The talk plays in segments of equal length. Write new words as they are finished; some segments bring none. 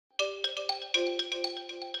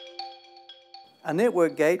A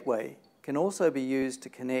network gateway can also be used to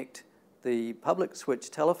connect the public switch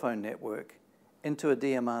telephone network into a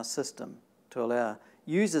DMR system to allow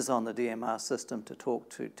users on the DMR system to talk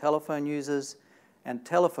to telephone users, and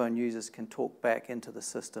telephone users can talk back into the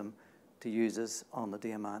system to users on the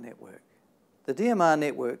DMR network. The DMR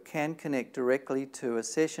network can connect directly to a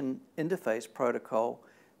session interface protocol,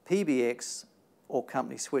 PBX, or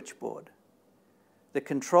company switchboard. The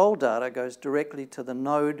control data goes directly to the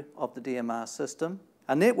node of the DMR system.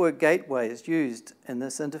 A network gateway is used in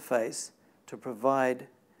this interface to provide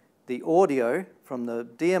the audio from the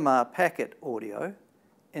DMR packet audio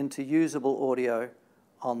into usable audio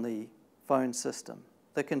on the phone system.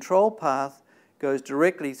 The control path goes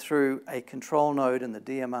directly through a control node in the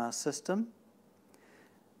DMR system.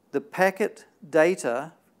 The packet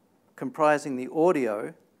data comprising the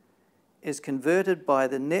audio is converted by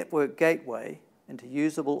the network gateway into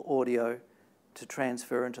usable audio to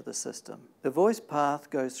transfer into the system. The voice path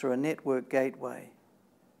goes through a network gateway.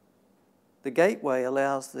 The gateway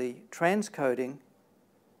allows the transcoding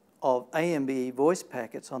of AMBE voice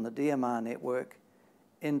packets on the DMR network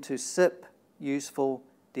into SIP useful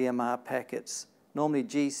DMR packets, normally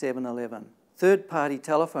G711. Third-party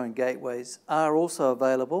telephone gateways are also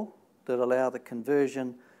available that allow the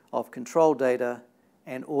conversion of control data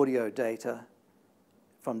and audio data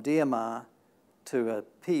from DMR to a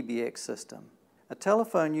PBX system. A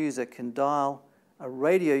telephone user can dial a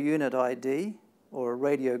radio unit ID or a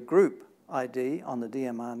radio group ID on the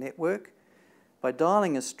DMR network by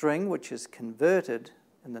dialing a string which is converted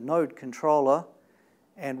in the node controller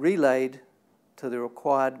and relayed to the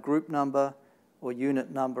required group number or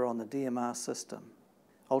unit number on the DMR system.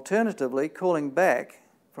 Alternatively, calling back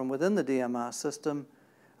from within the DMR system,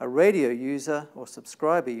 a radio user or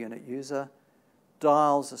subscriber unit user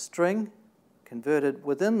dials a string converted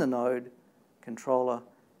within the node controller,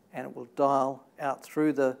 and it will dial out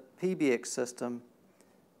through the PBX system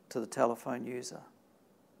to the telephone user.